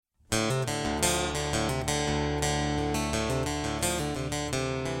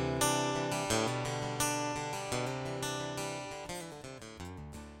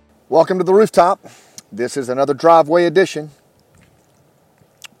Welcome to the rooftop. This is another driveway edition.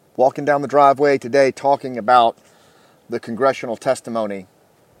 Walking down the driveway today talking about the congressional testimony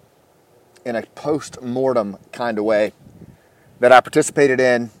in a post-mortem kind of way that I participated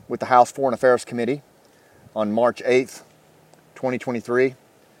in with the House Foreign Affairs Committee on March 8th, 2023.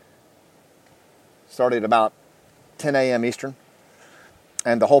 Started at about 10 a.m. Eastern.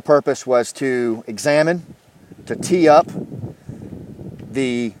 And the whole purpose was to examine, to tee up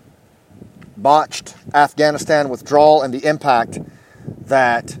the botched Afghanistan withdrawal and the impact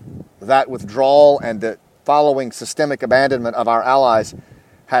that withdrawal and the following systemic abandonment of our allies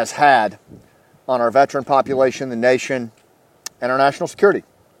has had on our veteran population, the nation, and our national security.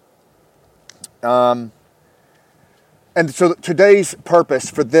 And so today's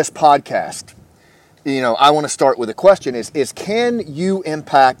purpose for this podcast, I want to start with a question is can you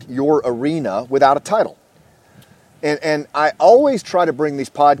impact your arena without a title? And I always try to bring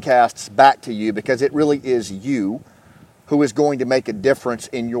these podcasts back to you because it really is you who is going to make a difference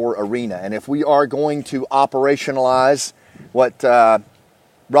in your arena. And if we are going to operationalize what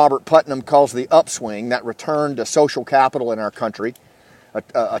Robert Putnam calls the upswing, that return to social capital in our country,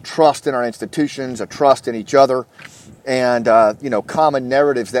 a trust in our institutions, a trust in each other, and common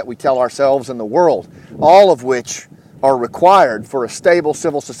narratives that we tell ourselves and the world, all of which are required for a stable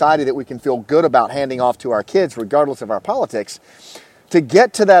civil society that we can feel good about handing off to our kids, regardless of our politics. To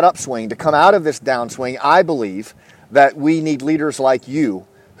get to that upswing, to come out of this downswing, I believe that we need leaders like you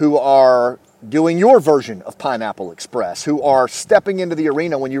who are doing your version of Pineapple Express, who are stepping into the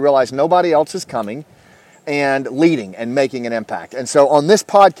arena when you realize nobody else is coming and leading and making an impact. And so on this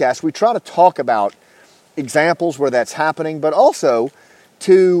podcast, we try to talk about examples where that's happening, but also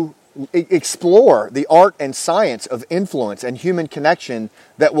to explore the art and science of influence and human connection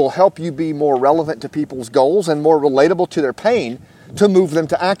that will help you be more relevant to people's goals and more relatable to their pain to move them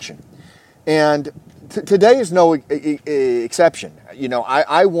to action. And today is no exception.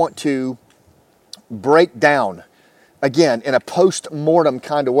 I want to break down, again, in a post-mortem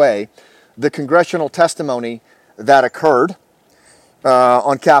kind of way, the congressional testimony that occurred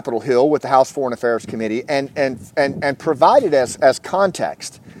on Capitol Hill with the House Foreign Affairs Committee and provide it as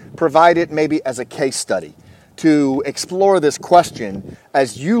context. Provide it maybe as a case study to explore this question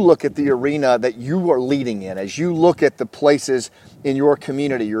as you look at the arena that you are leading in, as you look at the places in your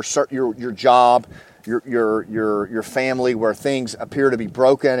community, your job, your family where things appear to be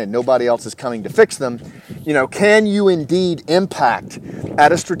broken and nobody else is coming to fix them. Can you indeed impact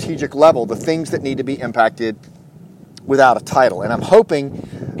at a strategic level the things that need to be impacted without a title? And I'm hoping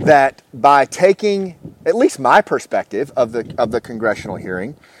that by taking at least my perspective of the congressional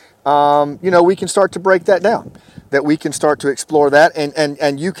hearing, we can start to break that down, that we can start to explore that,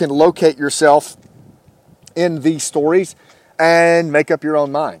 and you can locate yourself in these stories and make up your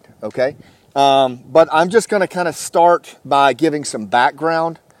own mind, okay? But I'm just going to kind of start by giving some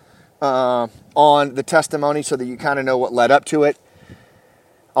background on the testimony so that you kind of know what led up to it.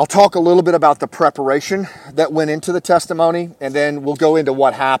 I'll talk a little bit about the preparation that went into the testimony, and then we'll go into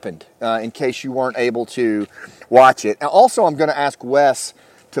what happened in case you weren't able to watch it. Now, also, I'm going to ask Wes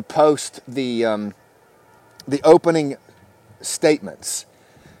to post the opening statements,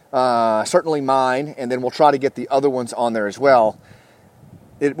 certainly mine, and then we'll try to get the other ones on there as well.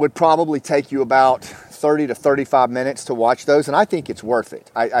 It would probably take you about 30 to 35 minutes to watch those, and I think it's worth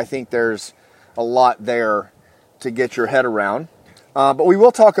it. I think there's a lot there to get your head around. But we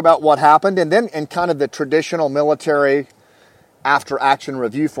will talk about what happened, and then in kind of the traditional military after-action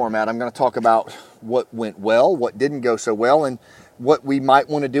review format, I'm going to talk about what went well, what didn't go so well, and what we might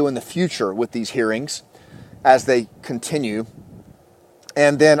want to do in the future with these hearings as they continue.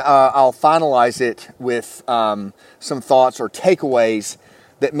 And then I'll finalize it with some thoughts or takeaways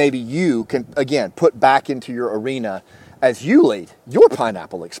that maybe you can, again, put back into your arena as you lead your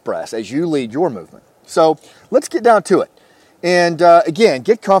Pineapple Express, as you lead your movement. So let's get down to it. And again,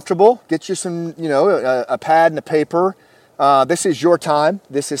 get comfortable, get you some, a pad and a paper. This is your time.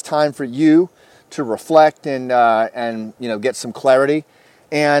 This is time for you to reflect and get some clarity.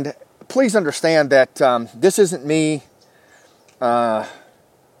 And please understand that this isn't me,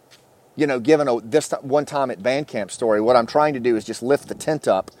 giving this one time at band camp story. What I'm trying to do is just lift the tent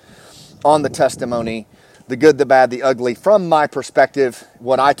up on the testimony, the good, the bad, the ugly, from my perspective,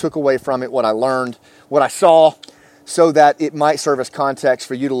 what I took away from it, what I learned, what I saw, so that it might serve as context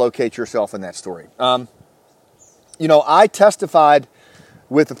for you to locate yourself in that story. I testified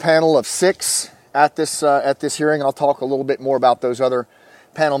with a panel of 6 at this hearing. I'll talk a little bit more about those other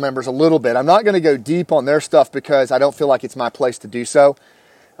panel members a little bit. I'm not going to go deep on their stuff because I don't feel like it's my place to do so.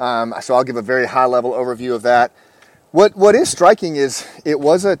 So I'll give a very high-level overview of that. What is striking is it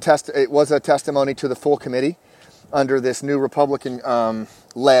was a testimony to the full committee under this new Republican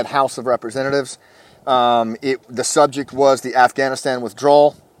led House of Representatives. The subject was the Afghanistan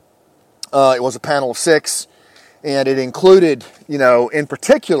withdrawal. It was a panel of 6, and it included, in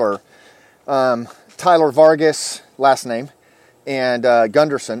particular, Tyler Vargas, last name, and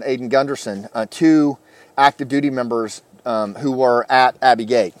Aiden Gunderson, 2 active duty members who were at Abbey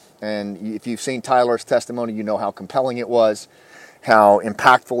Gate. And if you've seen Tyler's testimony, you know how compelling it was, how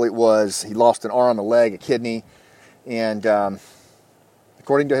impactful it was. He lost an arm, a leg, a kidney, and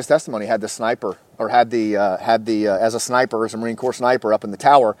according to his testimony, had the sniper, or as a sniper, as a Marine Corps sniper up in the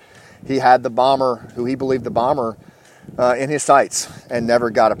tower, he had the bomber, who he believed the bomber, in his sights, and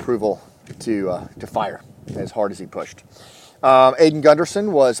never got approval to fire as hard as he pushed. Aiden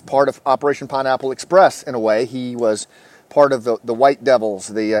Gunderson was part of Operation Pineapple Express in a way. He was part of the White Devils,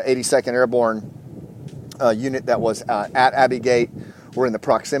 the 82nd Airborne unit that was at Abbey Gate, or in the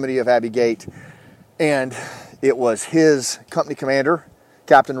proximity of Abbey Gate. And it was his company commander,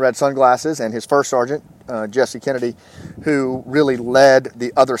 Captain Red Sunglasses, and his first sergeant, Jesse Kennedy, who really led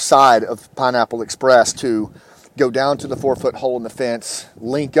the other side of Pineapple Express to go down to the 4-foot hole in the fence,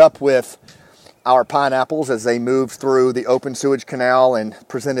 link up with our pineapples as they moved through the open sewage canal and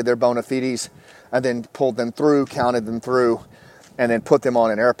presented their bona fides, and then pulled them through, counted them through, and then put them on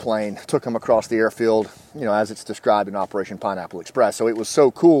an airplane, took them across the airfield, as it's described in Operation Pineapple Express. So it was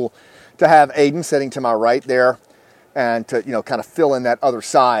so cool to have Aiden sitting to my right there and to, kind of fill in that other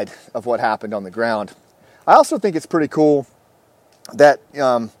side of what happened on the ground. I also think it's pretty cool that,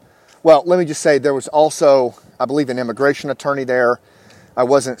 let me just say, there was also, I believe, an immigration attorney there. I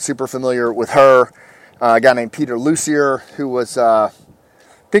wasn't super familiar with her. A guy named Peter Lucier, who was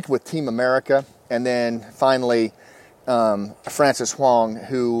picked with Team America. And then finally, Francis Huang,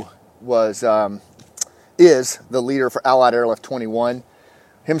 who is the leader for Allied Airlift 21,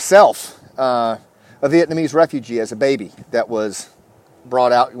 himself a Vietnamese refugee as a baby that was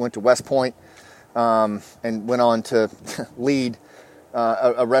brought out, went to West Point, and went on to lead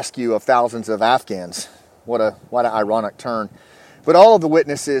a rescue of thousands of Afghans. What an ironic turn. But all of the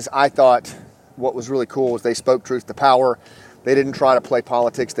witnesses, I thought what was really cool was they spoke truth to power. They didn't try to play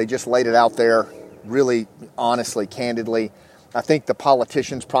politics. They just laid it out there really honestly, candidly. I think the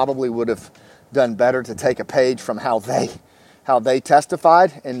politicians probably would have done better to take a page from how they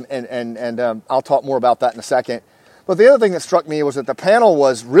testified, and I'll talk more about that in a second. But the other thing that struck me was that the panel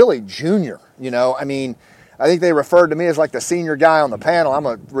was really junior. I think they referred to me as like the senior guy on the panel. I'm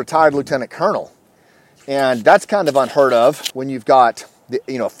a retired lieutenant colonel. And that's kind of unheard of when you've got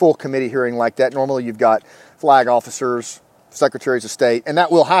a full committee hearing like that. Normally you've got flag officers, secretaries of state, and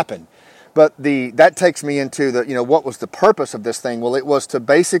that will happen. But that takes me into what was the purpose of this thing? Well, it was to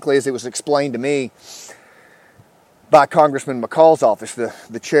basically, as it was explained to me by Congressman McCall's office,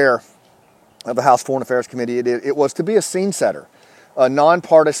 the chair of the House Foreign Affairs Committee, it was to be a scene setter, a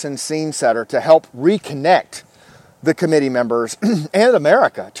nonpartisan scene setter to help reconnect the committee members and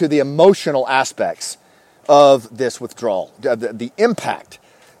America to the emotional aspects of this withdrawal, the impact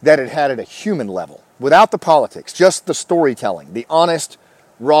that it had at a human level, without the politics, just the storytelling, the honest,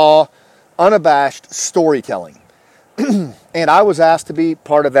 raw, unabashed storytelling. And I was asked to be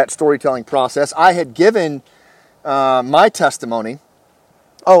part of that storytelling process. I had given my testimony.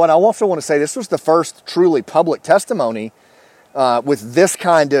 Oh, and I also want to say this was the first truly public testimony with this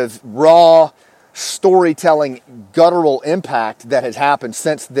kind of raw storytelling, guttural impact that has happened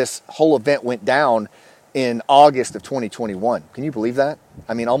since this whole event went down in August of 2021. Can you believe that?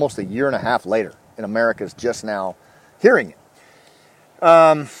 I mean, almost a year and a half later, and America's just now hearing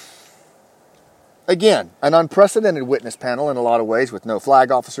it. Again, an unprecedented witness panel in a lot of ways, with no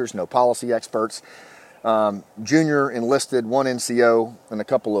flag officers, no policy experts, junior enlisted, 1 NCO, and a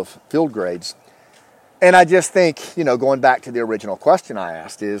couple of field grades. And I just think, going back to the original question I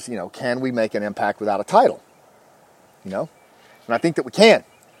asked is, can we make an impact without a title? And I think that we can,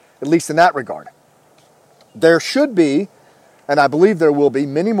 at least in that regard. There should be, and I believe there will be,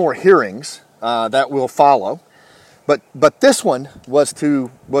 many more hearings that will follow. But this one and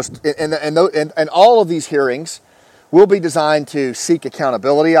all of these hearings will be designed to seek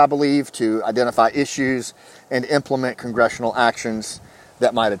accountability, I believe, to identify issues and implement congressional actions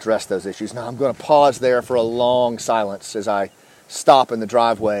that might address those issues. Now, I'm going to pause there for a long silence as I stop in the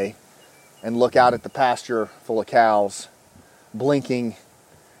driveway and look out at the pasture full of cows, blinking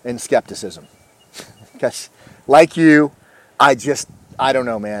in skepticism. Because, like you, I don't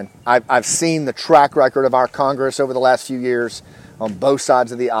know, man. I've seen the track record of our Congress over the last few years on both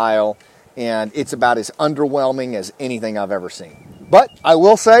sides of the aisle, and it's about as underwhelming as anything I've ever seen. But I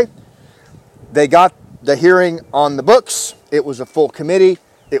will say, they got the hearing on the books. It was a full committee.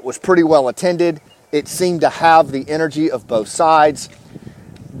 It was pretty well attended. It seemed to have the energy of both sides.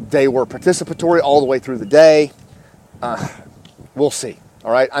 They were participatory all the way through the day. We'll see.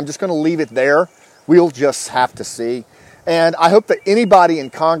 All right. I'm just going to leave it there. We'll just have to see. And I hope that anybody in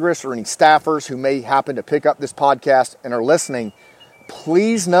Congress or any staffers who may happen to pick up this podcast and are listening,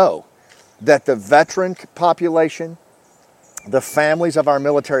 please know that the veteran population, the families of our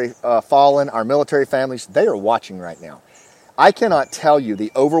military fallen, our military families, they are watching right now. I cannot tell you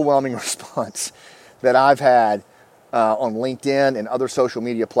the overwhelming response that I've had on LinkedIn and other social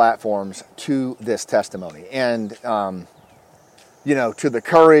media platforms to this testimony. And, to the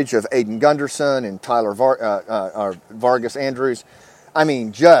courage of Aiden Gunderson and Tyler Vargas Andrews. I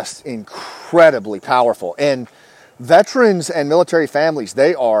mean, just incredibly powerful. And veterans and military families,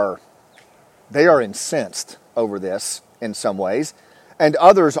 they are incensed over this in some ways, and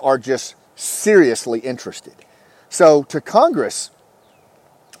others are just seriously interested. So to Congress,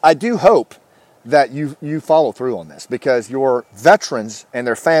 I do hope that you follow through on this, because your veterans and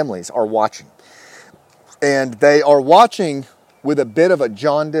their families are watching. And they are watching with a bit of a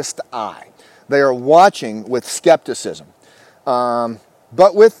jaundiced eye. They are watching with skepticism,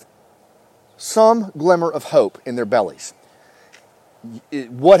 but with some glimmer of hope in their bellies.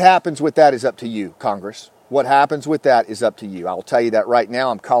 What happens with that is up to you, Congress. What happens with that is up to you. I'll tell you that right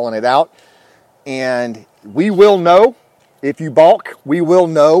now. I'm calling it out. And we will know if you balk. We will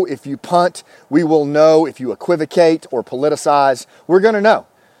know if you punt. We will know if you equivocate or politicize. We're going to know,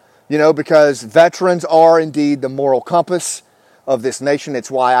 because veterans are indeed the moral compass of this nation. It's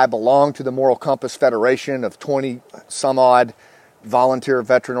why I belong to the Moral Compass Federation of 20 some odd volunteer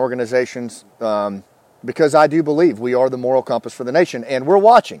veteran organizations, because I do believe we are the moral compass for the nation, and we're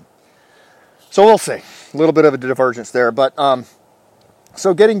watching. So we'll see. A little bit of a divergence there. But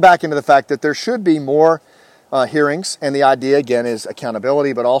so getting back into the fact that there should be more hearings, and the idea, again, is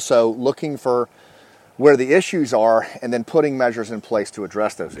accountability, but also looking for where the issues are and then putting measures in place to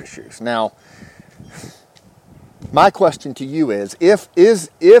address those issues. Now, my question to you is, if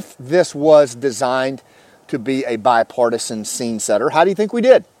this was designed to be a bipartisan scene setter, how do you think we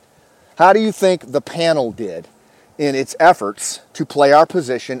did? How do you think the panel did in its efforts to play our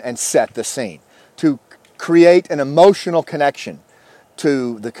position and set the scene, to create an emotional connection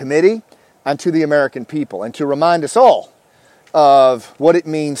to the committee and to the American people, and to remind us all of what it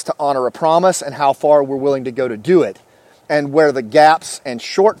means to honor a promise and how far we're willing to go to do it, and where the gaps and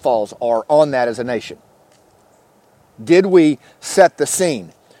shortfalls are on that as a nation? Did we set the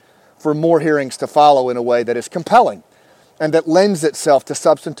scene for more hearings to follow in a way that is compelling and that lends itself to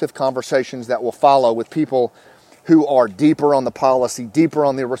substantive conversations that will follow with people who are deeper on the policy, deeper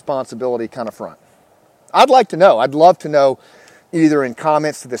on the responsibility kind of front? I'd like to know. I'd love to know, either in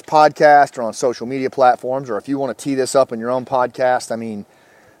comments to this podcast or on social media platforms, or if you want to tee this up in your own podcast. I mean,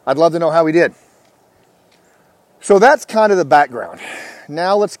 I'd love to know how we did. So that's kind of the background.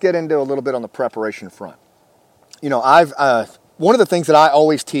 Now let's get into a little bit on the preparation front. One of the things that I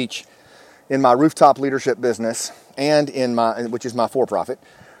always teach in my rooftop leadership business and which is my for-profit,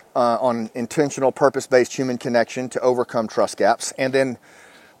 on intentional purpose-based human connection to overcome trust gaps, and then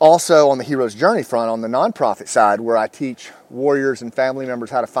also on the hero's journey front on the nonprofit side, where I teach warriors and family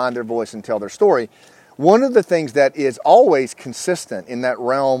members how to find their voice and tell their story. One of the things that is always consistent in that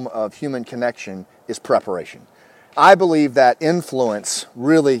realm of human connection is preparation. I believe that influence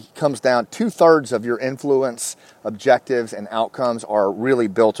really comes down, 2/3 of your influence, objectives, and outcomes are really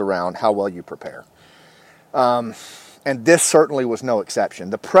built around how well you prepare. And this certainly was no exception.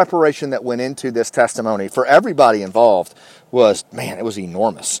 The preparation that went into this testimony for everybody involved was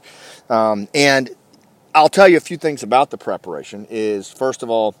enormous. And I'll tell you a few things about the preparation. First of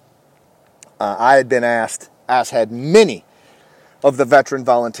all, I had been asked, as had many of the veteran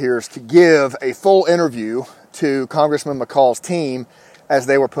volunteers, to give a full interview to Congressman McCall's team as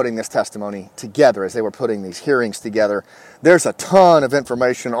they were putting this testimony together, as they were putting these hearings together. There's a ton of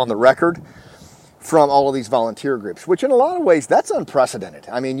information on the record from all of these volunteer groups, which in a lot of ways, that's unprecedented.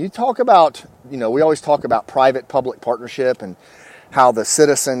 I mean, you talk about, we always talk about private-public partnership and how the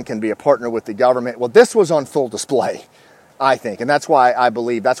citizen can be a partner with the government. Well, this was on full display, I think. And that's why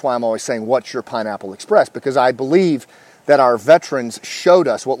I'm always saying, what's your Pineapple Express? Because I believe that our veterans showed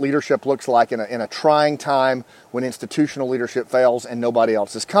us what leadership looks like in a trying time when institutional leadership fails and nobody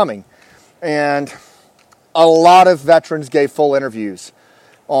else is coming. And a lot of veterans gave full interviews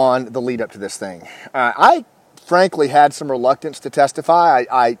on the lead up to this thing. I frankly had some reluctance to testify.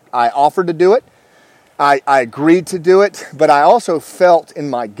 I offered to do it. I agreed to do it, but I also felt in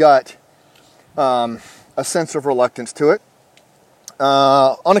my gut a sense of reluctance to it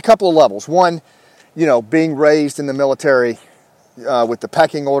on a couple of levels. One, being raised in the military with the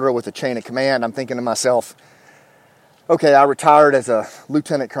pecking order, with the chain of command, I'm thinking to myself, okay, I retired as a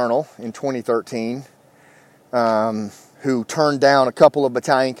lieutenant colonel in 2013, who turned down a couple of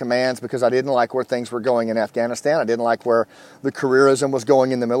battalion commands because I didn't like where things were going in Afghanistan. I didn't like where the careerism was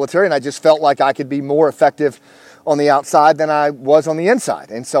going in the military, and I just felt like I could be more effective on the outside than I was on the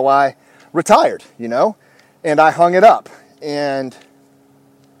inside. And so I retired, and I hung it up. And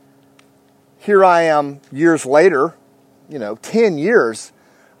here I am years later, 10 years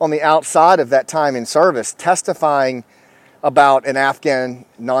on the outside of that time in service, testifying about an Afghan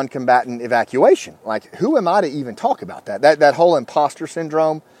non-combatant evacuation. Like, who am I to even talk about that? That whole imposter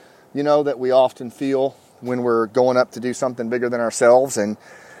syndrome, that we often feel when we're going up to do something bigger than ourselves, and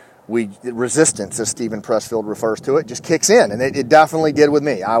resistance, as Stephen Pressfield refers to it, just kicks in. And it definitely did with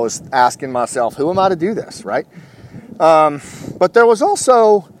me. I was asking myself, who am I to do this, right? But there was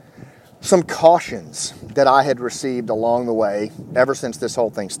also some cautions that I had received along the way, ever since this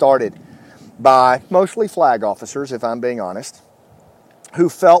whole thing started, by mostly flag officers, if I'm being honest, who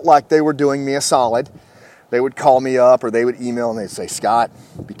felt like they were doing me a solid. They would call me up or they would email and they'd say, Scott,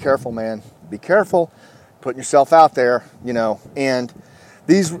 be careful, man. Be careful putting yourself out there, And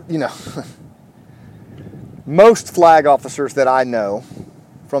these, most flag officers that I know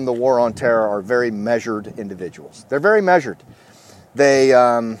from the War on Terror are very measured individuals. They're very measured. They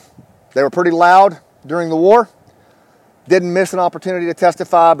were pretty loud during the war. Didn't miss an opportunity to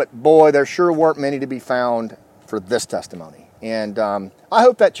testify, but boy, there sure weren't many to be found for this testimony. And I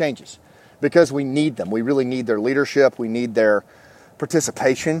hope that changes, because we need them. We really need their leadership. We need their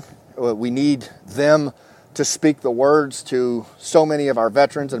participation. We need them to speak the words to so many of our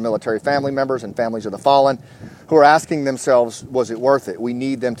veterans and military family members and families of the fallen who are asking themselves, was it worth it? We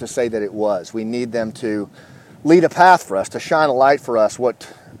need them to say that it was. We need them to lead a path for us, to shine a light for us,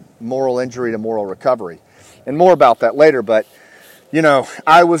 what moral injury to moral recovery. And more about that later, but,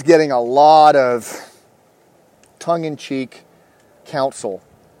 I was getting a lot of tongue-in-cheek counsel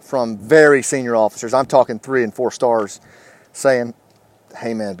from very senior officers. I'm talking 3 and 4 stars, saying,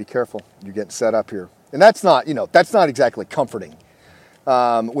 hey man, be careful, you're getting set up here. And that's not exactly comforting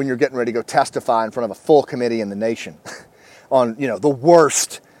when you're getting ready to go testify in front of a full committee in the nation on, the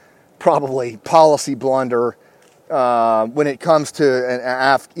worst, probably, policy blunder when it comes to an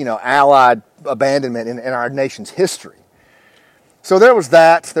Allied abandonment in our nation's history. So there was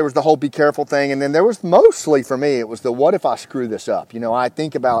that. There was the whole be careful thing. And then there was mostly, for me, it was the what if I screw this up? I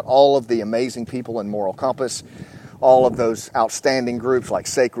think about all of the amazing people in Moral Compass, all of those outstanding groups like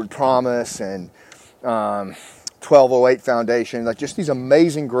Sacred Promise and 1208 Foundation, like just these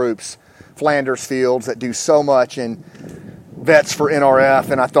amazing groups, Flanders Fields, that do so much in vets for NRF.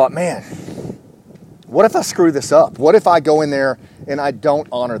 And I thought, man, what if I screw this up? What if I go in there and I don't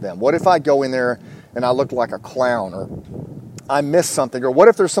honor them? What if I go in there and I look like a clown, or I miss something? Or what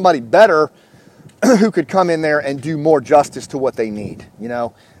if there's somebody better who could come in there and do more justice to what they need?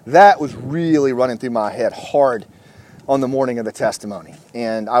 That was really running through my head hard on the morning of the testimony.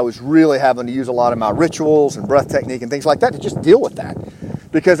 And I was really having to use a lot of my rituals and breath technique and things like that to just deal with that.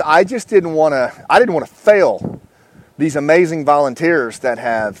 Because I just didn't want to fail these amazing volunteers that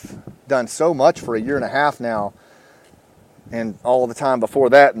have done so much for a year and a half now, and all of the time before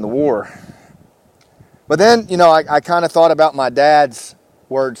that in the war. But then, I kind of thought about my dad's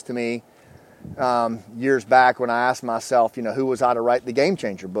words to me years back when I asked myself, who was I to write the Game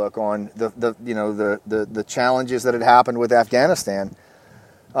Changer book on the challenges that had happened with Afghanistan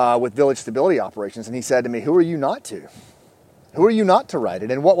with village stability operations. And he said to me, who are you not to? Who are you not to write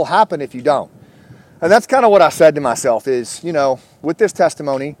it? And what will happen if you don't? And that's kind of what I said to myself is, with this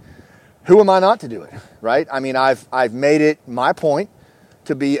testimony, who am I not to do it, right? I mean, I've made it my point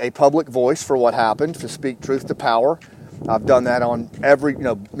to be a public voice for what happened, to speak truth to power. I've done that on every, in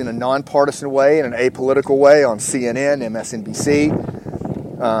a nonpartisan way, in an apolitical way, on CNN, MSNBC,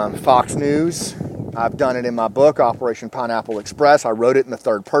 Fox News. I've done it in my book, Operation Pineapple Express. I wrote it in the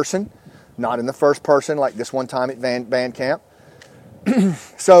third person, not in the first person, like this one time at band camp.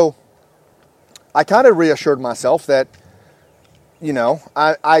 So I kind of reassured myself that,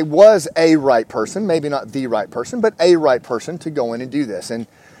 I was a right person, maybe not the right person, but a right person to go in and do this. And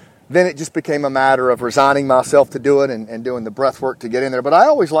then it just became a matter of resigning myself to do it and doing the breath work to get in there. But I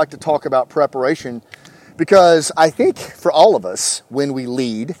always like to talk about preparation, because I think for all of us, when we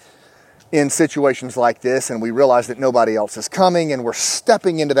lead in situations like this and we realize that nobody else is coming and we're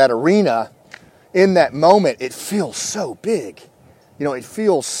stepping into that arena, in that moment, it feels so big. It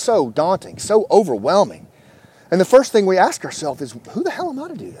feels so daunting, so overwhelming. And the first thing we ask ourselves is, who the hell am I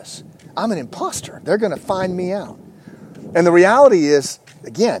to do this? I'm an imposter. They're going to find me out. And the reality is,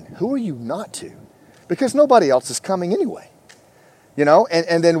 again, who are you not to? because nobody else is coming anyway. You know,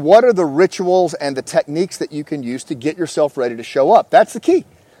 and then what are the rituals and the techniques that you can use to get yourself ready to show up? That's the key.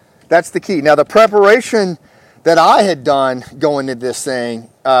 That's the key. Now, the preparation that I had done going into this thing,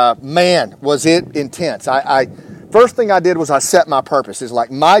 man, was it intense. First thing I did was I set my purpose. Is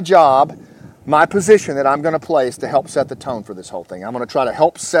like my job, my position that I'm going to play is to help set the tone for this whole thing. I'm going to try to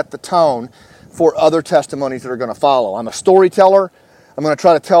help set the tone for other testimonies that are going to follow. I'm a storyteller. I'm going to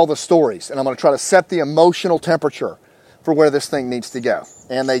try to tell the stories, and I'm going to try to set the emotional temperature for where this thing needs to go.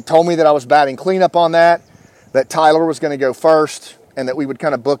 And they told me that I was batting cleanup on that Tyler was going to go first, and that we would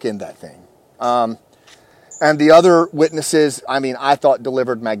kind of bookend that thing. And the other witnesses, I mean, I thought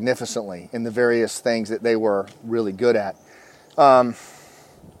delivered magnificently in the various things that they were really good at. But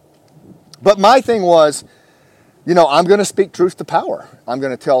my thing was, you know, I'm going to speak truth to power. I'm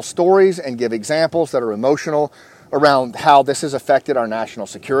going to tell stories and give examples that are emotional around how this has affected our national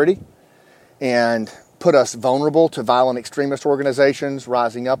security and put us vulnerable to violent extremist organizations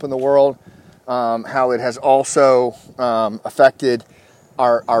rising up in the world, how it has also affected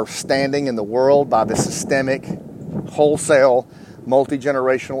our standing in the world by the systemic, wholesale,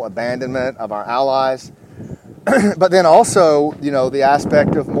 multi-generational abandonment of our allies. But then also, you know, the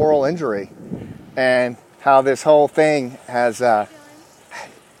aspect of moral injury and how this whole thing has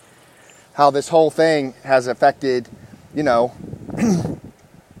affected, you know,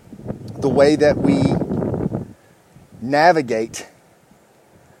 the way that we navigate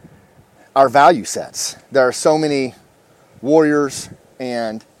our value sets. There are so many warriors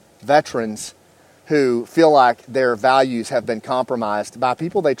and veterans who feel like their values have been compromised by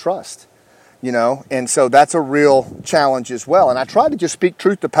people they trust, you know, and so that's a real challenge as well. And I tried to just speak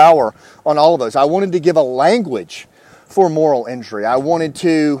truth to power on all of those. I wanted to give a language for moral injury. I wanted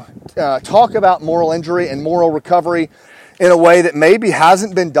to talk about moral injury and moral recovery in a way that maybe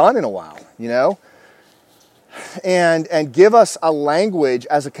hasn't been done in a while, you know, and give us a language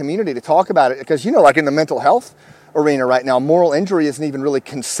as a community to talk about it. Because, you know, like in the mental health arena right now, moral injury isn't even really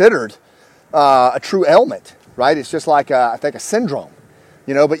considered a true ailment, right? It's just like, I think, a syndrome,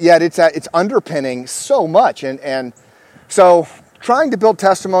 you know, but yet it's underpinning so much. And so trying to build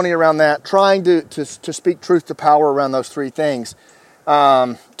testimony around that, trying to speak truth to power around those three things,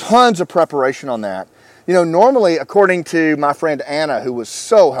 tons of preparation on that. You know, normally, according to my friend Anna, who was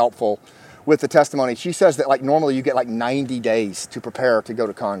so helpful with the testimony, she says that like normally you get like 90 days to prepare to go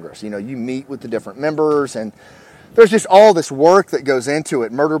to Congress. You know, you meet with the different members and there's just all this work that goes into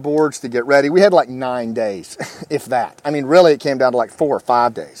it, murder boards to get ready. We had like 9 days, if that. I mean, really, it came down to like 4 or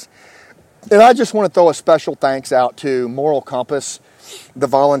 5 days. And I just want to throw a special thanks out to Moral Compass, the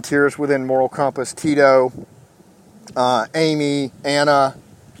volunteers within Moral Compass, Tito, Amy, Anna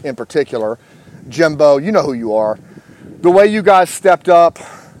in particular, Jimbo, you know who you are. The way you guys stepped up,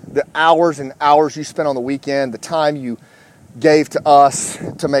 the hours and hours you spent on the weekend, the time you gave to us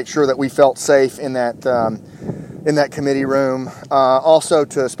to make sure that we felt safe in that committee room. Also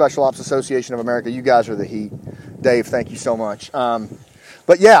to Special Ops Association of America, you guys are the heat. Dave, thank you so much.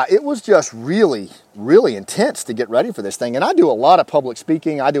 But yeah, it was just really, really intense to get ready for this thing. And I do a lot of public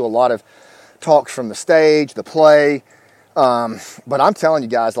speaking. I do a lot of talks from the stage, the play. But I'm telling you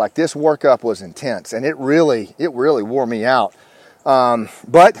guys, like, this workup was intense and it really wore me out.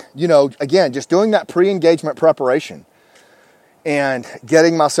 But, you know, again, just doing that pre-engagement preparation and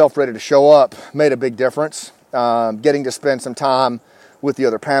getting myself ready to show up made a big difference. Getting to spend some time with the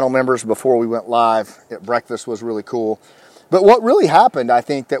other panel members before we went live at breakfast was really cool. But what really happened, I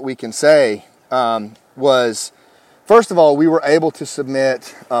think that we can say, was, first of all, we were able to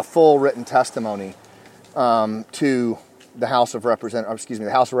submit a full written testimony to the House of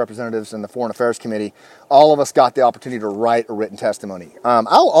Representatives and the Foreign Affairs Committee. All of us got the opportunity to write a written testimony.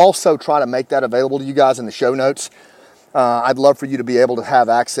 I'll also try to make that available to you guys in the show notes. I'd love for you to be able to have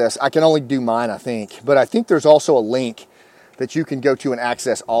access. I can only do mine, I think, but I think there's also a link that you can go to and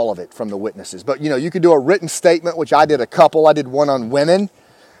access all of it from the witnesses. But, you know, you could do a written statement, which I did a couple. I did one on women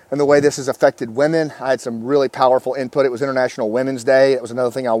and the way this has affected women. I had some really powerful input. It was International Women's Day. It was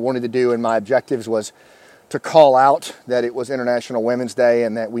another thing I wanted to do, and my objectives was to call out that it was International Women's Day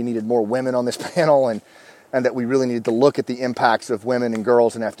and that we needed more women on this panel and that we really needed to look at the impacts of women and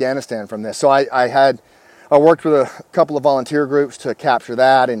girls in Afghanistan from this. So I worked with a couple of volunteer groups to capture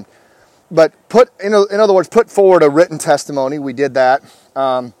that, but in other words, put forward a written testimony. We did that.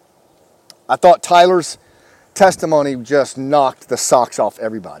 I thought Tyler's testimony just knocked the socks off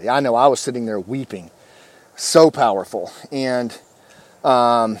everybody. I know I was sitting there weeping. So powerful. And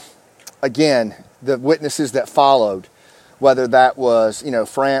again, the witnesses that followed, whether that was, you know,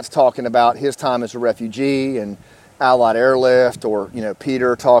 France talking about his time as a refugee and Allied airlift, or, you know,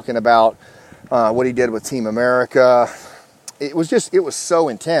 Peter talking about what he did with Team America. It was so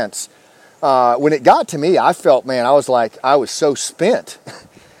intense. When it got to me, I felt, man, I was so spent.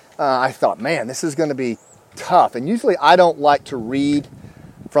 I thought, man, this is going to be tough. And usually I don't like to read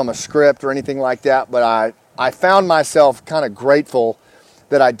from a script or anything like that, but I found myself kind of grateful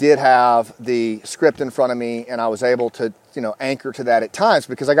that I did have the script in front of me, and I was able to, anchor to that at times,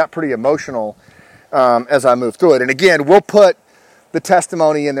 because I got pretty emotional as I moved through it. And again, we'll put the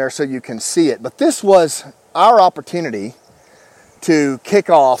testimony in there so you can see it. But this was our opportunity to kick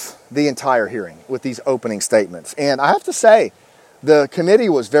off the entire hearing with these opening statements. And I have to say, the committee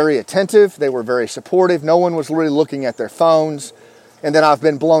was very attentive. They were very supportive. No one was really looking at their phones. And then I've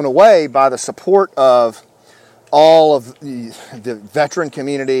been blown away by the support of all of the veteran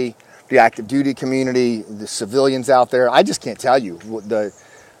community, the active duty community, the civilians out there. I just can't tell you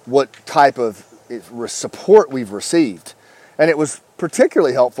what type of support we've received. And it was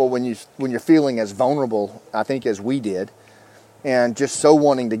particularly helpful when you're feeling as vulnerable, I think, as we did, and just so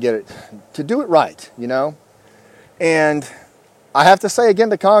wanting to do it right, And I have to say again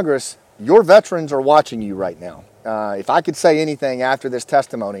to Congress, your veterans are watching you right now. If I could say anything after this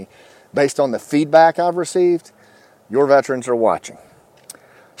testimony, based on the feedback I've received, your veterans are watching.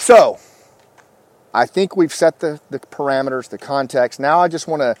 So, I think we've set the parameters, the context. Now I just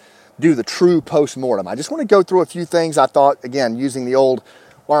want to do the true post-mortem. I just want to go through a few things I thought, again, using the old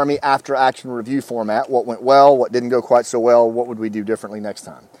Army after-action review format. What went well, what didn't go quite so well, what would we do differently next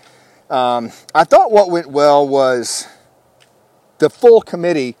time? I thought what went well was the full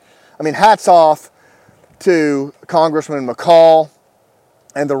committee. I mean, hats off to Congressman McCall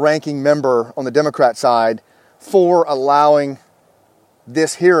and the ranking member on the Democrat side for allowing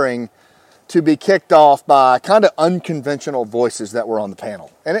this hearing to be kicked off by kind of unconventional voices that were on the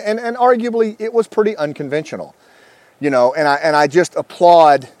panel. And arguably, it was pretty unconventional. And I just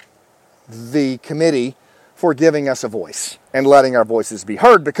applaud the committee for giving us a voice and letting our voices be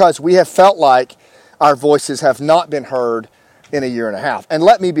heard, because we have felt like our voices have not been heard in a year and a half. And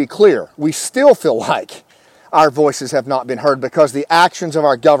let me be clear, we still feel like our voices have not been heard because the actions of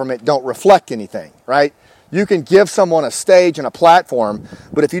our government don't reflect anything, right? You can give someone a stage and a platform,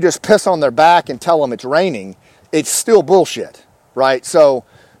 but if you just piss on their back and tell them it's raining, it's still bullshit, right? So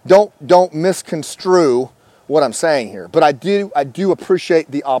don't misconstrue what I'm saying here. But I do appreciate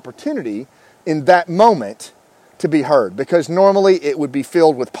the opportunity in that moment to be heard, because normally it would be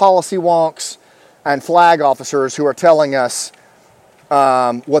filled with policy wonks and flag officers who are telling us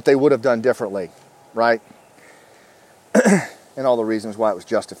what they would have done differently, right? And all the reasons why it was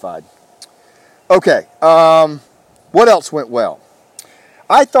justified. Okay, what else went well?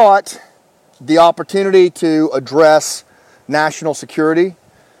 I thought the opportunity to address national security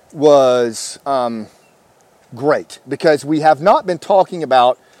was great, because we have not been talking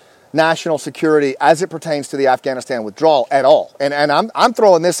about national security as it pertains to the Afghanistan withdrawal at all. And I'm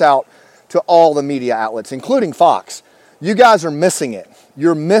throwing this out to all the media outlets, including Fox. You guys are missing it.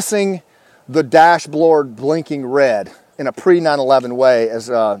 You're missing the dashboard blinking red in a pre-9/11 way, as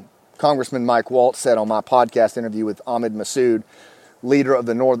Congressman Mike Waltz said on my podcast interview with Ahmed Massoud, leader of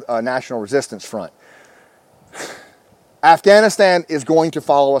the National Resistance Front. Afghanistan is going to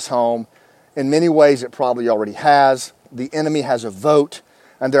follow us home. In many ways, it probably already has. The enemy has a vote,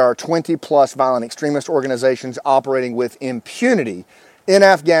 and there are 20-plus violent extremist organizations operating with impunity in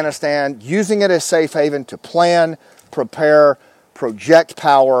Afghanistan, using it as safe haven to plan, prepare, project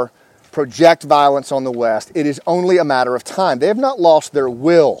power, project violence on the West. It is only a matter of time. They have not lost their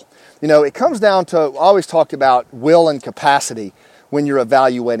will. It comes down to, I always talked about will and capacity when you're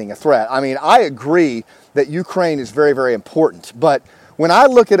evaluating a threat. I mean, I agree that Ukraine is very, very important, but when I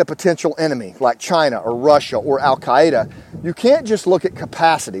look at a potential enemy like China or Russia or Al-Qaeda, you can't just look at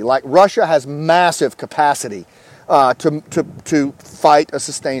capacity. Like Russia has massive capacity to fight a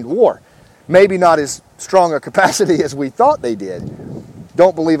sustained war. Maybe not as strong a capacity as we thought they did.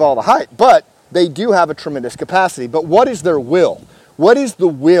 Don't believe all the hype, but they do have a tremendous capacity. But what is their will? What is the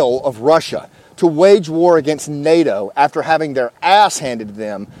will of Russia to wage war against NATO after having their ass handed to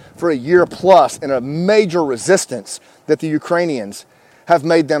them for a year plus in a major resistance that the Ukrainians have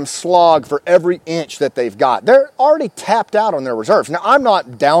made them slog for every inch that they've got? They're already tapped out on their reserves. Now, I'm not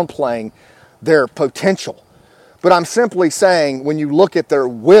downplaying their potential, but I'm simply saying when you look at their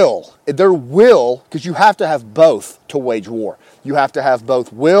will, because you have to have both to wage war. You have to have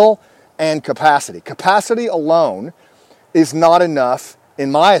both will and capacity. Capacity alone is not enough, in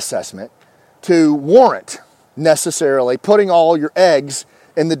my assessment, to warrant necessarily putting all your eggs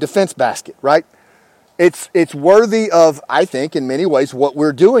in the defense basket, right? It's worthy of, I think, in many ways, what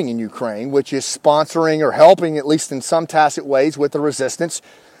we're doing in Ukraine, which is sponsoring or helping, at least in some tacit ways, with the resistance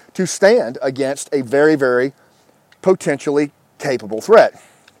to stand against a very, very potentially capable threat.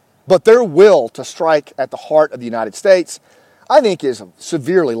 But their will to strike at the heart of the United States, I think, is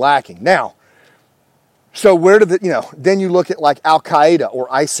severely lacking. Now, so where do then you look at like Al-Qaeda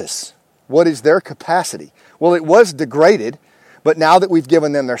or ISIS. What is their capacity? Well, it was degraded, but now that we've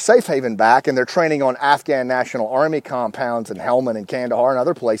given them their safe haven back and they're training on Afghan National Army compounds in Helmand and Kandahar and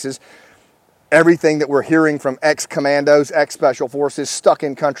other places, everything that we're hearing from ex-commandos, ex-special forces stuck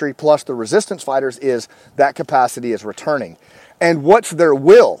in country, plus the resistance fighters, is that capacity is returning. And what's their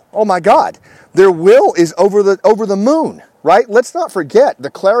will? Oh my God, their will is over the moon, right? Let's not forget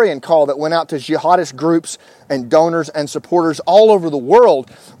the clarion call that went out to jihadist groups and donors and supporters all over the world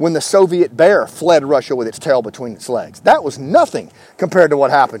when the Soviet bear fled Russia with its tail between its legs. That was nothing compared to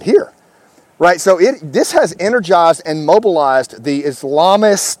what happened here, right? So this has energized and mobilized the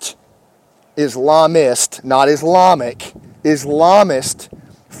Islamist, not Islamic, Islamist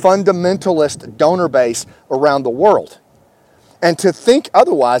fundamentalist donor base around the world. And to think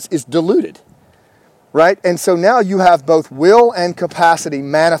otherwise is deluded, right? And so now you have both will and capacity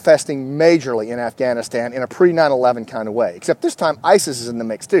manifesting majorly in Afghanistan in a pre-9/11 kind of way. Except this time ISIS is in the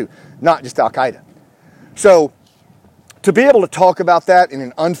mix too, not just Al-Qaeda. So to be able to talk about that in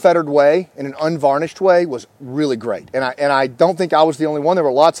an unfettered way, in an unvarnished way, was really great. And I don't think I was the only one. There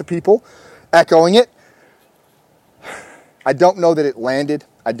were lots of people echoing it. I don't know that it landed.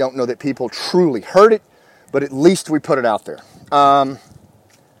 I don't know that people truly heard it, but at least we put it out there.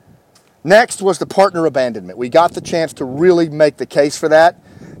 Next was the partner abandonment. We got the chance to really make the case for that,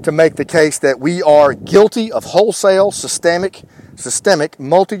 to make the case that we are guilty of wholesale, systemic,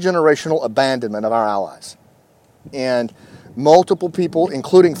 multi-generational abandonment of our allies. And multiple people,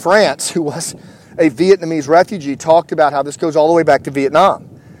 including France, who was a Vietnamese refugee, talked about how this goes all the way back to Vietnam,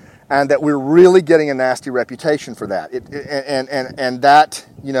 and that we're really getting a nasty reputation for that. And that,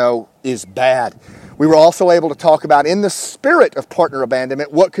 is bad. We were also able to talk about, in the spirit of partner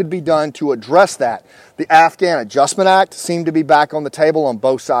abandonment, what could be done to address that. The Afghan Adjustment Act seemed to be back on the table on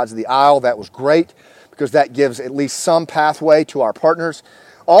both sides of the aisle. That was great, because that gives at least some pathway to our partners.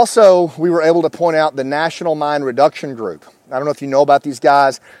 Also, we were able to point out the National Mine Reduction Group. I don't know if you know about these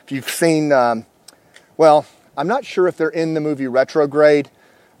guys. If you've seen, I'm not sure if they're in the movie Retrograde.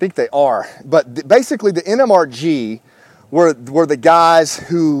 I think they are. But basically, the NMRG were the guys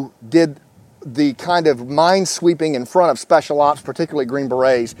who did the kind of mine sweeping in front of special ops, particularly Green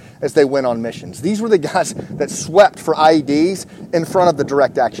Berets, as they went on missions. These were the guys that swept for IEDs in front of the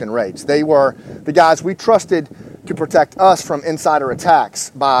direct action raids. They were the guys we trusted to protect us from insider attacks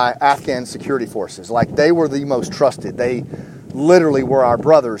by Afghan security forces. Like, they were the most trusted. They literally were our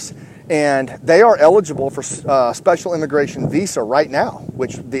brothers. And they are eligible for special immigration visa right now,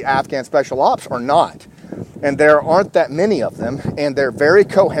 which the Afghan special ops are not. And there aren't that many of them, and they're very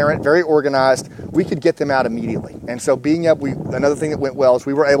coherent, very organized. We could get them out immediately. And so another thing that went well is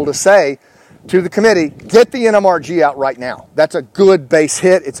we were able to say to the committee, get the NMRG out right now. That's a good base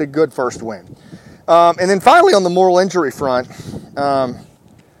hit. It's a good first win. And then finally, on the moral injury front,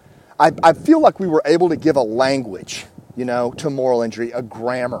 I feel like we were able to give a language, to moral injury, a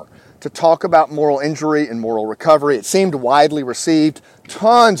grammar, to talk about moral injury and moral recovery. It seemed widely received,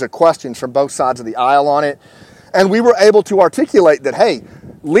 tons of questions from both sides of the aisle on it. And we were able to articulate that, hey,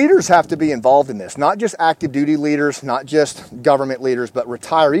 leaders have to be involved in this, not just active duty leaders, not just government leaders, but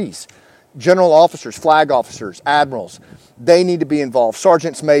retirees, general officers, flag officers, admirals. They need to be involved,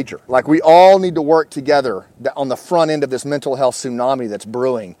 sergeants major. Like, we all need to work together on the front end of this mental health tsunami that's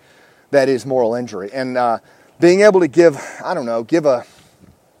brewing, that is moral injury. And being able to give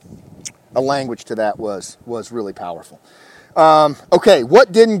a language to that was really powerful. Okay,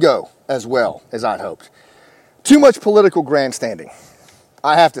 what didn't go as well as I'd hoped? Too much political grandstanding.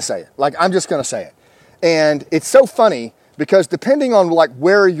 I have to say it. I'm just going to say it. And it's so funny because depending on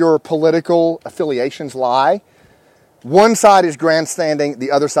where your political affiliations lie, one side is grandstanding,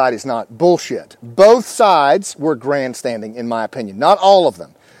 the other side is not. Bullshit. Both sides were grandstanding, in my opinion. Not all of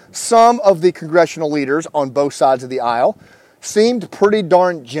them. Some of the congressional leaders on both sides of the aisle seemed pretty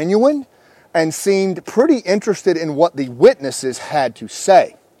darn genuine and seemed pretty interested in what the witnesses had to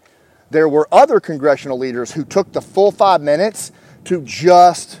say. There were other congressional leaders who took the full 5 minutes to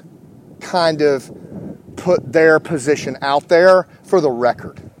just kind of put their position out there for the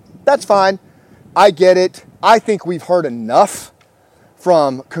record. That's fine. I get it. I think we've heard enough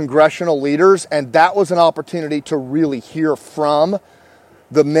from congressional leaders, and that was an opportunity to really hear from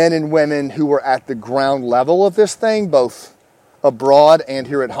the men and women who were at the ground level of this thing, both abroad and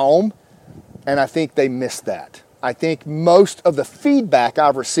here at home. And I think they missed that. I think most of the feedback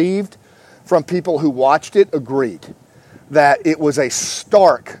I've received from people who watched it agreed that it was a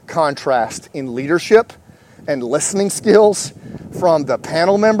stark contrast in leadership and listening skills from the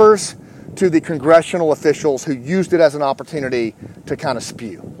panel members to the congressional officials who used it as an opportunity to kind of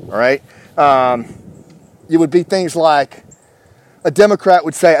spew, all right? It would be things like a Democrat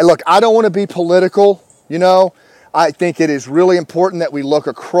would say, look, I don't want to be political, you know. I think it is really important that we look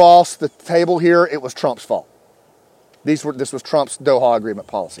across the table here. It was Trump's fault. This was Trump's Doha Agreement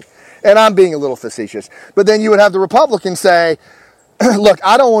policy. And I'm being a little facetious. But then you would have the Republicans say, look,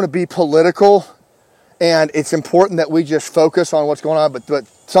 I don't want to be political, and it's important that we just focus on what's going on, but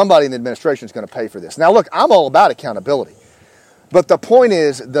somebody in the administration is going to pay for this. Now, look, I'm all about accountability. But the point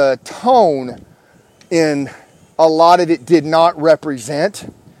is, the tone in a lot of it did not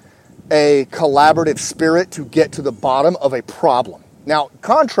represent a collaborative spirit to get to the bottom of a problem. Now,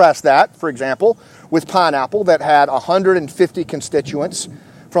 contrast that, for example, with Pineapple that had 150 constituents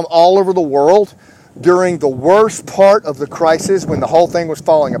from all over the world during the worst part of the crisis when the whole thing was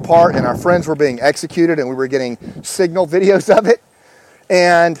falling apart and our friends were being executed and we were getting Signal videos of it.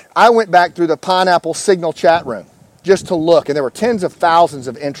 And I went back through the Pineapple Signal chat room just to look, and there were tens of thousands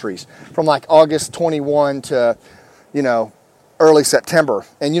of entries from like August 21 to, early September.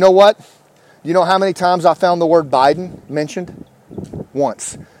 And you know what? You know how many times I found the word Biden mentioned?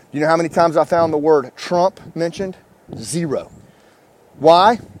 Once. You know how many times I found the word Trump mentioned? 0.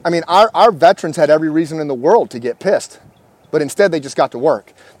 Why? I mean, our veterans had every reason in the world to get pissed, but instead they just got to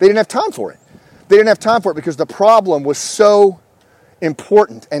work. They didn't have time for it. They didn't have time for it because the problem was so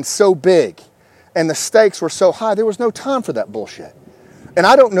important and so big, and the stakes were so high, there was no time for that bullshit. And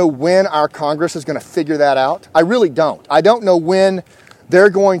I don't know when our Congress is going to figure that out. I really don't. I don't know when they're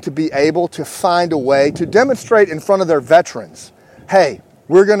going to be able to find a way to demonstrate in front of their veterans, hey,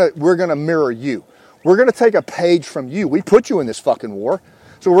 we're gonna mirror you. We're going to take a page from you. We put you in this fucking war.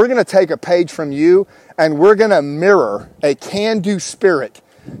 So we're going to take a page from you and we're going to mirror a can-do spirit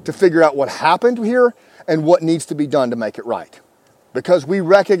to figure out what happened here and what needs to be done to make it right. Because we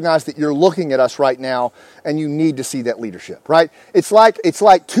recognize that you're looking at us right now and you need to see that leadership, right? It's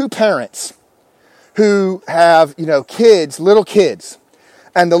like two parents who have, kids, little kids,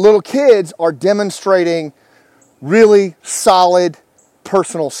 and the little kids are demonstrating really solid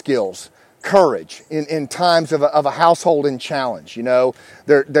personal skills, courage in times of a household in challenge.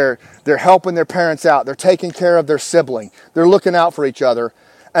 They're helping their parents out. They're taking care of their sibling. They're looking out for each other.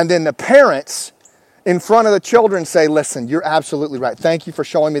 And then the parents in front of the children say, listen, you're absolutely right. Thank you for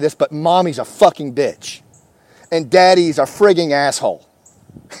showing me this, but mommy's a fucking bitch. And daddy's a frigging asshole.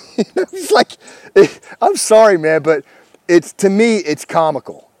 It's like, I'm sorry, man, but to me, it's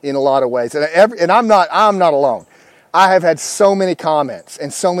comical in a lot of ways. And I'm not alone. I have had so many comments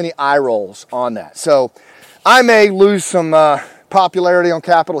and so many eye rolls on that. So I may lose some popularity on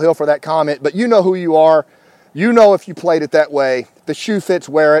Capitol Hill for that comment, but you know who you are. You know if you played it that way. The shoe fits,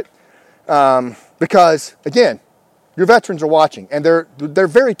 wear it. Because, again, your veterans are watching, and they're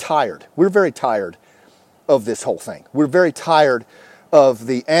very tired. We're very tired of this whole thing. We're very tired of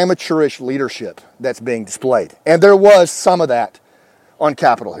the amateurish leadership that's being displayed. And there was some of that on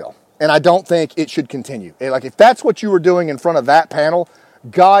Capitol Hill. And I don't think it should continue. Like, if that's what you were doing in front of that panel,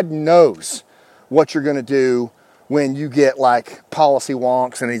 God knows what you're going to do when you get like policy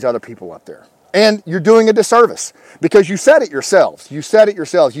wonks and these other people up there. And you're doing a disservice because you said it yourselves. You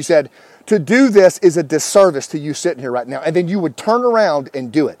said, to do this is a disservice to you sitting here right now. And then you would turn around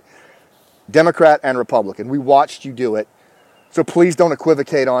and do it. Democrat and Republican. We watched you do it. So please don't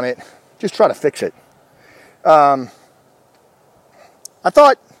equivocate on it. Just try to fix it. I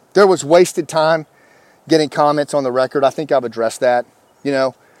thought there was wasted time getting comments on the record. I think I've addressed that.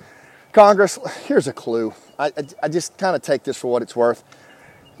 Congress, here's a clue. I just kind of take this for what it's worth.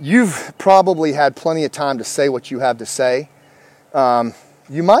 You've probably had plenty of time to say what you have to say.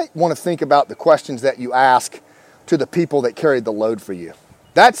 You might want to think about the questions that you ask to the people that carried the load for you.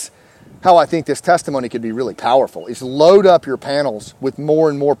 That's how I think this testimony could be really powerful, is load up your panels with more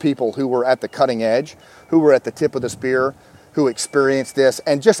and more people who were at the cutting edge, who were at the tip of the spear, who experienced this,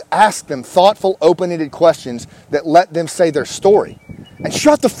 and just ask them thoughtful, open-ended questions that let them say their story. And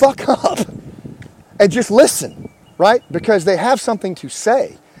shut the fuck up. And just listen, right? Because they have something to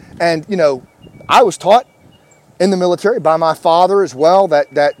say. And, I was taught in the military by my father as well that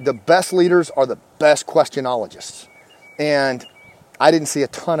the best leaders are the best questionologists. And I didn't see a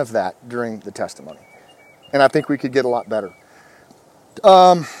ton of that during the testimony. And I think we could get a lot better.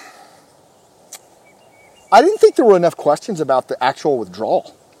 I didn't think there were enough questions about the actual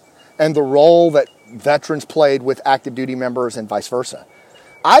withdrawal and the role that veterans played with active duty members and vice versa.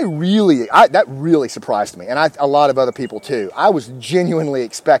 That really surprised me, and a lot of other people too. I was genuinely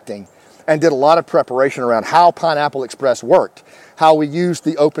expecting and did a lot of preparation around how Pineapple Express worked, how we used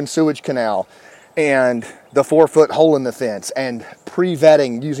the open sewage canal and the 4-foot hole in the fence, and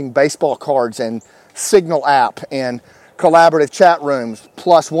pre-vetting using baseball cards and Signal app and collaborative chat rooms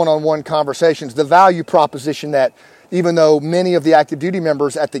plus one-on-one conversations. The value proposition that even though many of the active duty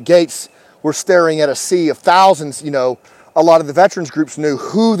members at the gates were staring at a sea of thousands, a lot of the veterans groups knew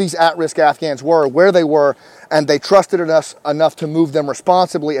who these at-risk Afghans were, where they were, and they trusted in us enough to move them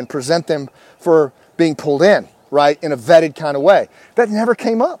responsibly and present them for being pulled in, right, in a vetted kind of way. That never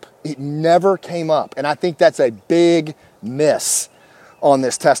came up. It never came up. And I think that's a big miss on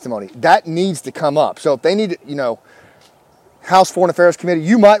this testimony. That needs to come up. So if they need, House Foreign Affairs Committee,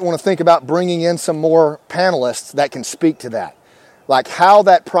 you might want to think about bringing in some more panelists that can speak to that. Like how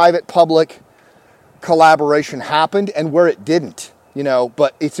that private-public collaboration happened and where it didn't,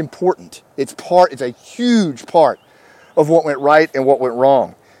 but it's important. It's a huge part of what went right and what went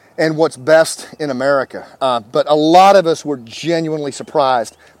wrong and what's best in America. But a lot of us were genuinely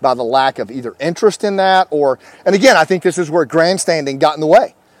surprised by the lack of either interest in that and again, I think this is where grandstanding got in the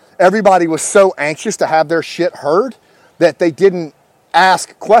way. Everybody was so anxious to have their shit heard that they didn't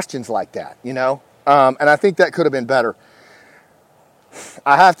ask questions like that, and I think that could have been better.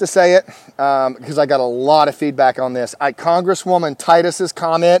 I have to say it because I got a lot of feedback on this. Congresswoman Titus's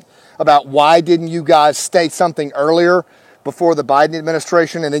comment about why didn't you guys state something earlier before the Biden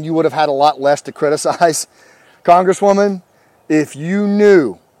administration and then you would have had a lot less to criticize. Congresswoman, if you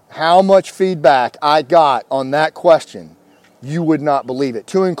knew how much feedback I got on that question, you would not believe it.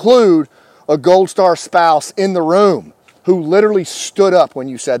 To include a Gold Star spouse in the room who literally stood up when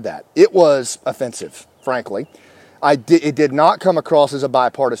you said that. It was offensive, frankly. It did not come across as a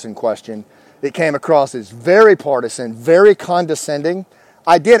bipartisan question. It came across as very partisan, very condescending.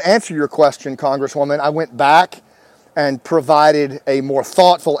 I did answer your question, Congresswoman. I went back and provided a more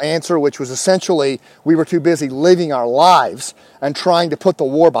thoughtful answer, which was essentially we were too busy living our lives and trying to put the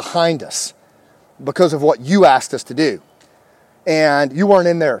war behind us because of what you asked us to do. And you weren't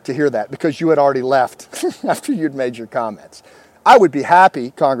in there to hear that because you had already left after you'd made your comments. I would be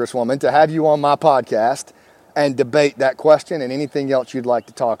happy, Congresswoman, to have you on my podcast and debate that question and anything else you'd like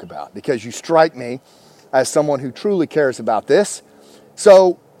to talk about because you strike me as someone who truly cares about this.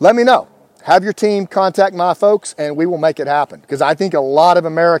 So let me know. Have your team contact my folks and we will make it happen because I think a lot of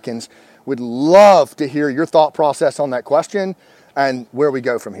Americans would love to hear your thought process on that question and where we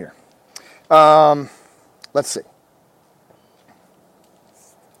go from here. Let's see.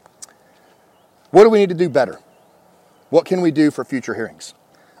 What do we need to do better? What can we do for future hearings?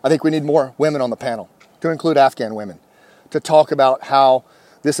 I think we need more women on the panel, to include Afghan women, to talk about how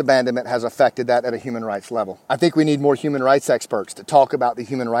this abandonment has affected that at a human rights level. I think we need more human rights experts to talk about the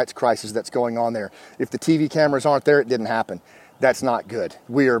human rights crisis that's going on there. If the TV cameras aren't there, it didn't happen. That's not good.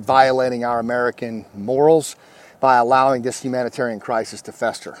 We are violating our American morals by allowing this humanitarian crisis to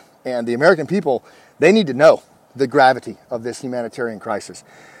fester. And the American people, they need to know the gravity of this humanitarian crisis.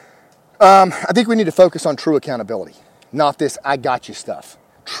 I think we need to focus on true accountability, not this I got you stuff.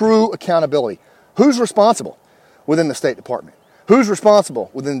 True accountability. Who's responsible within the State Department? Who's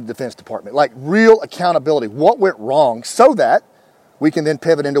responsible within the Defense Department? Like real accountability. What went wrong so that we can then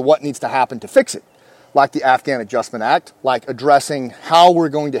pivot into what needs to happen to fix it. Like the Afghan Adjustment Act, like addressing how we're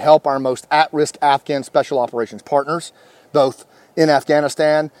going to help our most at-risk Afghan special operations partners, both in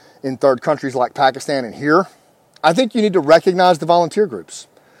Afghanistan, in third countries like Pakistan and here. I think you need to recognize the volunteer groups.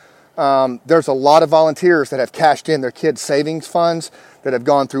 There's a lot of volunteers that have cashed in their kids' savings funds, that have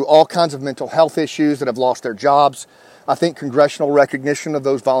gone through all kinds of mental health issues, that have lost their jobs. I think congressional recognition of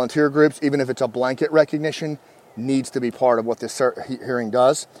those volunteer groups, even if it's a blanket recognition, needs to be part of what this hearing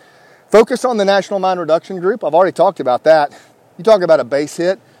does. Focus on the National Mine Reduction Group. I've already talked about that. You talk about a base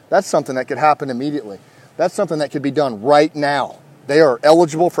hit, that's something that could happen immediately. That's something that could be done right now. They are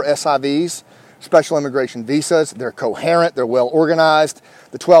eligible for SIVs, special immigration visas. They're coherent. They're well organized.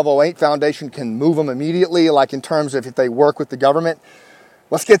 The 1208 Foundation can move them immediately, like in terms of if they work with the government.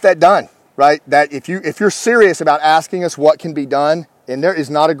 Let's get that done, right? That if you're serious about asking us what can be done, and there is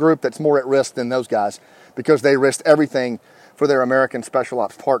not a group that's more at risk than those guys because they risked everything for their American special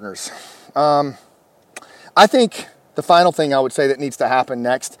ops partners. I think the final thing I would say that needs to happen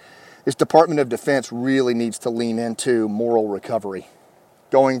next is Department of Defense really needs to lean into moral recovery.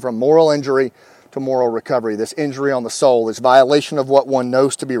 Going from moral injury to moral recovery. This injury on the soul, this violation of what one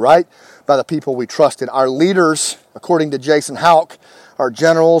knows to be right by the people we trusted. Our leaders, according to Jason Houck, our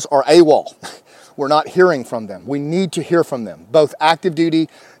generals are AWOL. We're not hearing from them. We need to hear from them, both active duty,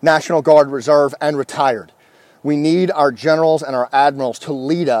 National Guard, Reserve, and retired. We need our generals and our admirals to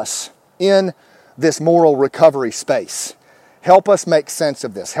lead us in this moral recovery space. Help us make sense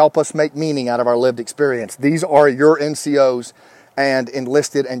of this. Help us make meaning out of our lived experience. These are your NCOs and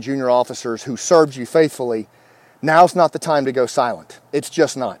enlisted and junior officers who served you faithfully. Now's not the time to go silent. It's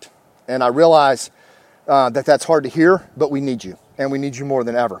just not. And I realize that that's hard to hear, but we need you, and we need you more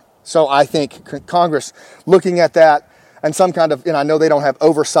than ever. So I think Congress, looking at that, and some kind of, I know they don't have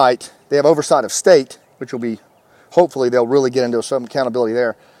oversight. They have oversight of state, which will be, hopefully they'll really get into some accountability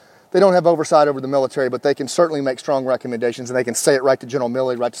there. They don't have oversight over the military, but they can certainly make strong recommendations, and they can say it right to General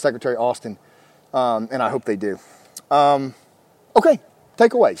Milley, right to Secretary Austin, and I hope they do. Okay,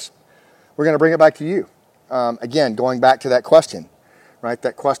 takeaways. We're going to bring it back to you. Again, going back to that question, right?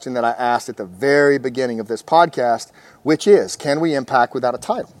 That question that I asked at the very beginning of this podcast, which is, can we impact without a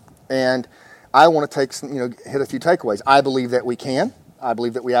title? And I want to take some, hit a few takeaways. I believe that we can. I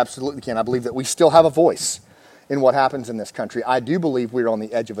believe that we absolutely can. I believe that we still have a voice in what happens in this country. I do believe we're on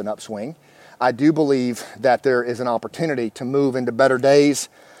the edge of an upswing. I do believe that there is an opportunity to move into better days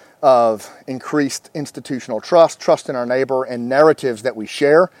of increased institutional trust in our neighbor, and narratives that we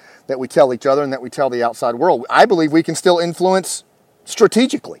share, that we tell each other, and that we tell the outside world. I believe we can still influence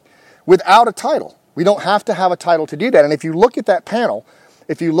strategically without a title. We don't have to have a title to do that. And if you look at that panel,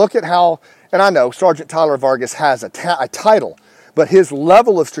 if you look at how, and I know Sergeant Tyler Vargas has a title, but his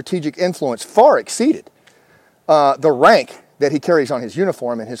level of strategic influence far exceeded the rank that he carries on his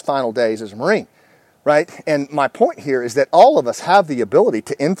uniform in his final days as a Marine, right? And my point here is that all of us have the ability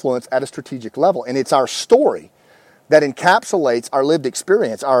to influence at a strategic level, and it's our story that encapsulates our lived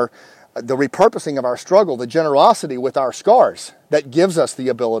experience, the repurposing of our struggle, the generosity with our scars that gives us the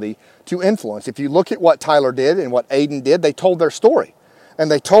ability to influence. If you look at what Tyler did and what Aiden did, they told their story. And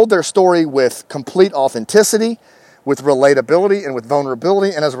they told their story with complete authenticity, with relatability, and with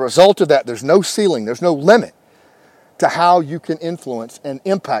vulnerability. And as a result of that, there's no ceiling, there's no limit to how you can influence and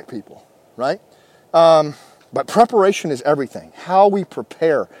impact people, right? But preparation is everything. How we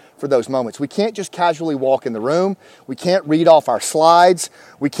prepare for those moments. We can't just casually walk in the room. We can't read off our slides.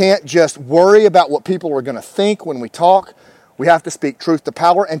 We can't just worry about what people are going to think when we talk. We have to speak truth to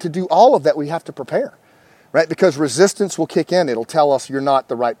power. And to do all of that, we have to prepare, right? Because resistance will kick in. It'll tell us you're not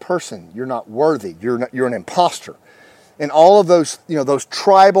the right person. You're not worthy. You're an imposter. And all of those, those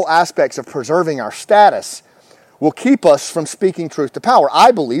tribal aspects of preserving our status will keep us from speaking truth to power. I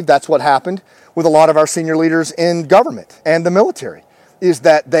believe that's what happened with a lot of our senior leaders in government and the military, is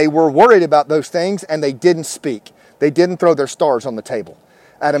that they were worried about those things and they didn't speak. They didn't throw their stars on the table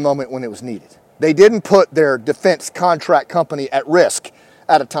at a moment when it was needed. They didn't put their defense contract company at risk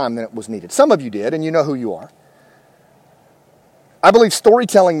at a time that it was needed. Some of you did, and you know who you are. I believe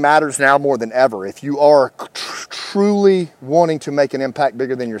storytelling matters now more than ever. If you are truly wanting to make an impact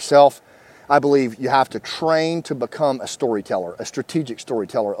bigger than yourself, I believe you have to train to become a storyteller, a strategic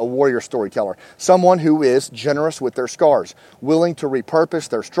storyteller, a warrior storyteller, someone who is generous with their scars, willing to repurpose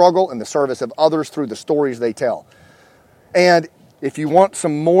their struggle in the service of others through the stories they tell. And if you want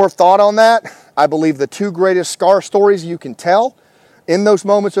some more thought on that, I believe the two greatest scar stories you can tell in those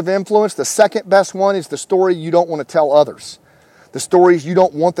moments of influence, the second best one is the story you don't want to tell others. The stories you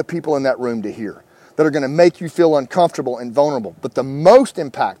don't want the people in that room to hear, that are going to make you feel uncomfortable and vulnerable. But the most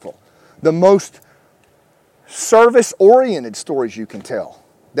impactful, the most service-oriented stories you can tell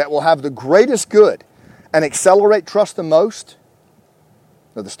that will have the greatest good and accelerate trust the most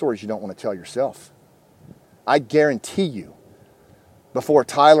are the stories you don't want to tell yourself. I guarantee you, before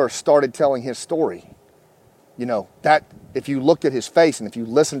Tyler started telling his story, that if you looked at his face and if you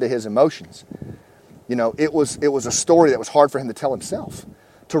listened to his emotions, it was a story that was hard for him to tell himself,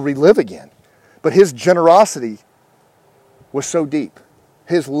 to relive again. But his generosity was so deep.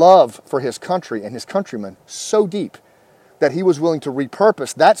 His love for his country and his countrymen so deep that he was willing to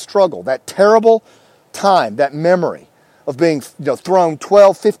repurpose that struggle, that terrible time, that memory of being thrown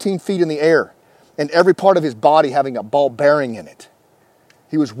 12, 15 feet in the air and every part of his body having a ball bearing in it.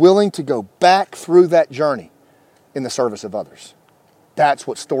 He was willing to go back through that journey in the service of others. That's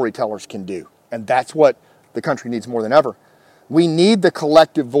what storytellers can do. And that's what the country needs more than ever. We need the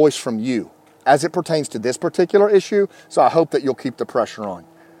collective voice from you as it pertains to this particular issue, so I hope that you'll keep the pressure on.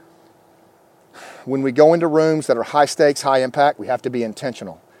 When we go into rooms that are high stakes, high impact, we have to be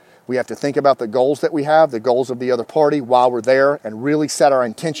intentional. We have to think about the goals that we have, the goals of the other party while we're there, and really set our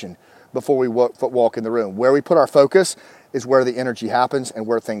intention before we walk in the room. Where we put our focus is where the energy happens and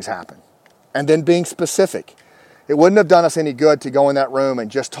where things happen. And then being specific. It wouldn't have done us any good to go in that room and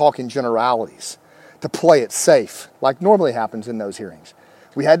just talk in generalities, to play it safe, like normally happens in those hearings.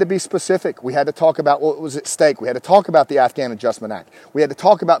 We had to be specific. We had to talk about what was at stake. We had to talk about the Afghan Adjustment Act. We had to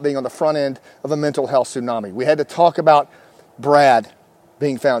talk about being on the front end of a mental health tsunami. We had to talk about Brad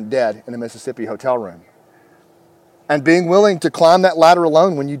being found dead in a Mississippi hotel room. and being willing to climb that ladder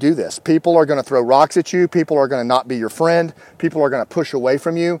alone when you do this. People are going to throw rocks at you. People are going to not be your friend. People are going to push away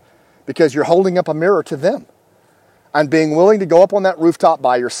from you because you're holding up a mirror to them. And being willing to go up on that rooftop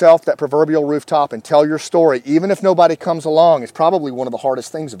by yourself, that proverbial rooftop, and tell your story, even if nobody comes along, is probably one of the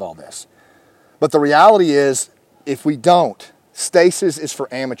hardest things of all this. But the reality is, if we don't, stasis is for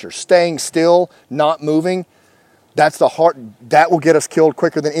amateurs. Staying still, not moving, that will get us killed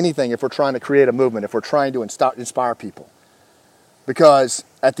quicker than anything if we're trying to create a movement, if we're trying to inspire people. Because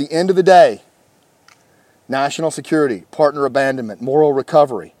at the end of the day, national security, partner abandonment, moral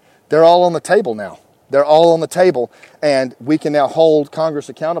recovery, they're all on the table now. They're all on the table, and we can now hold Congress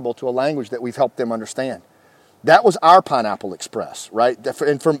accountable to a language that we've helped them understand. That was our Pineapple Express, right?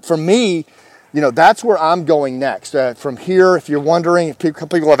 And for me, that's where I'm going next. From here, if you're wondering, if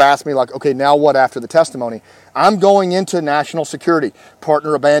people have asked me, like, okay, now what after the testimony? I'm going into national security,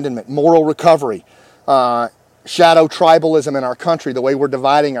 partner abandonment, moral recovery, shadow tribalism in our country, the way we're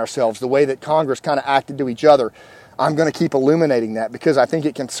dividing ourselves, the way that Congress kind of acted to each other. I'm going to keep illuminating that because I think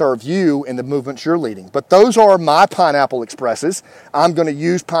it can serve you in the movements you're leading. But those are my Pineapple Expresses. I'm going to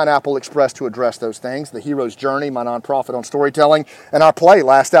use Pineapple Express to address those things. The Hero's Journey, my nonprofit on storytelling, and our play,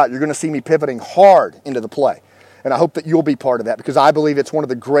 Last Out. You're going to see me pivoting hard into the play. And I hope that you'll be part of that because I believe it's one of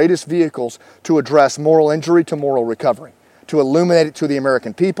the greatest vehicles to address moral injury to moral recovery, to illuminate it to the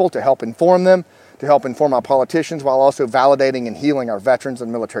American people, to help inform them, to help inform our politicians while also validating and healing our veterans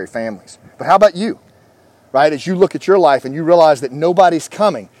and military families. But how about you? Right? As you look at your life and you realize that nobody's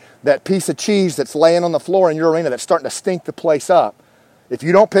coming, that piece of cheese that's laying on the floor in your arena that's starting to stink the place up, if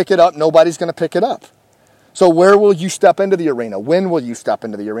you don't pick it up, nobody's going to pick it up. So where will you step into the arena? When will you step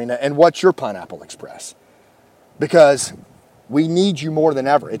into the arena? And what's your Pineapple Express? Because we need you more than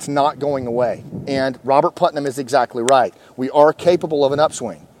ever. It's not going away. And Robert Putnam is exactly right. We are capable of an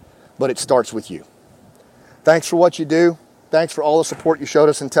upswing, but it starts with you. Thanks for what you do. Thanks for all the support you showed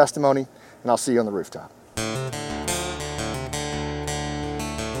us in testimony, and I'll see you on the rooftop.